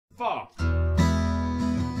4.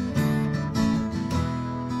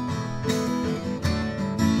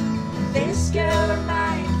 This girl of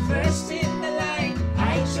mine, first in the line,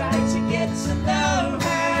 I try to get to know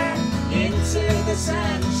her. Into the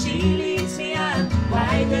sun, she leads me on.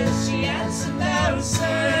 Why does she answer no,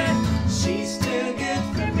 sir? She's too good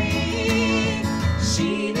for me.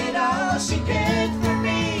 She did all she could for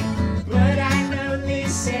me, but I'm only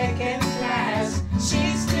second class.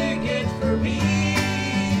 She's too good for me.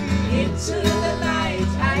 Into the night,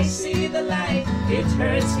 I see the light. It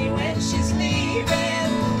hurts me when she's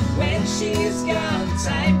leaving. When she's gone,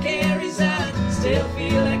 time carries on. Still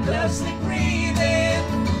feel her closely breathing.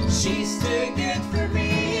 She's too good for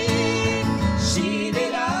me. She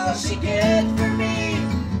did all she could for me,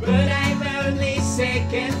 but I'm only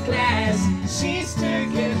second class. She's too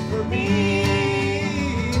good for me.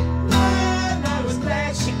 Mom, I was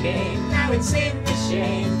glad she came. Now it's in the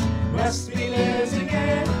shame. Must be losing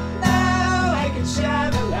her. Now I can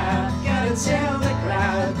shout aloud. Gotta tell the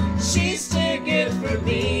crowd. She's too good for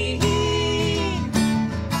me.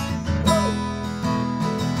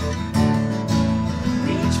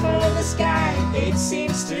 Reach for the sky, it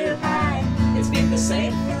seems too high. It's been the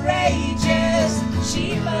same for ages.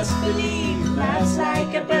 She must believe love's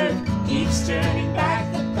like a bird, keeps turning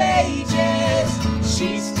back the pages.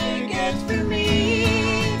 She's too good for me.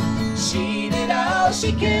 She did all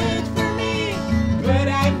she could for me, but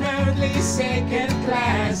I'm only second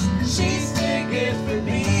class. She's too good for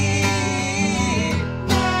me.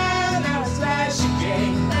 Now it's glad she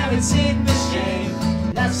came. Now it's in the shame.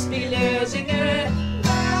 Must be losing her.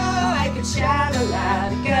 Now I can shout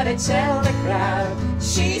aloud. Gotta tell the crowd.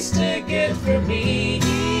 She's too good for me.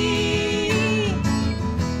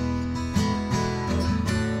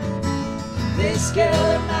 This girl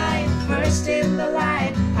of mine, first in the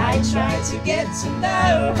line, I try to get to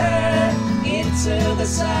know her. Into the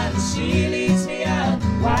sun, she leads me on.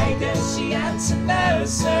 Why does she answer no,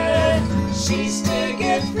 sir? She's too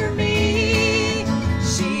good for me.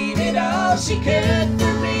 She did all she could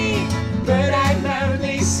for me, but I'm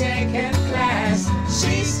only second class.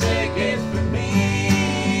 She's too good for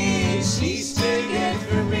me. She's too good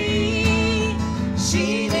for me.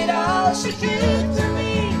 She did all she could for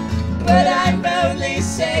me, but I'm only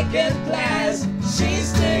second class.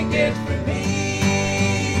 She's too good for me.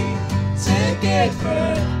 Too good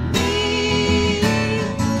for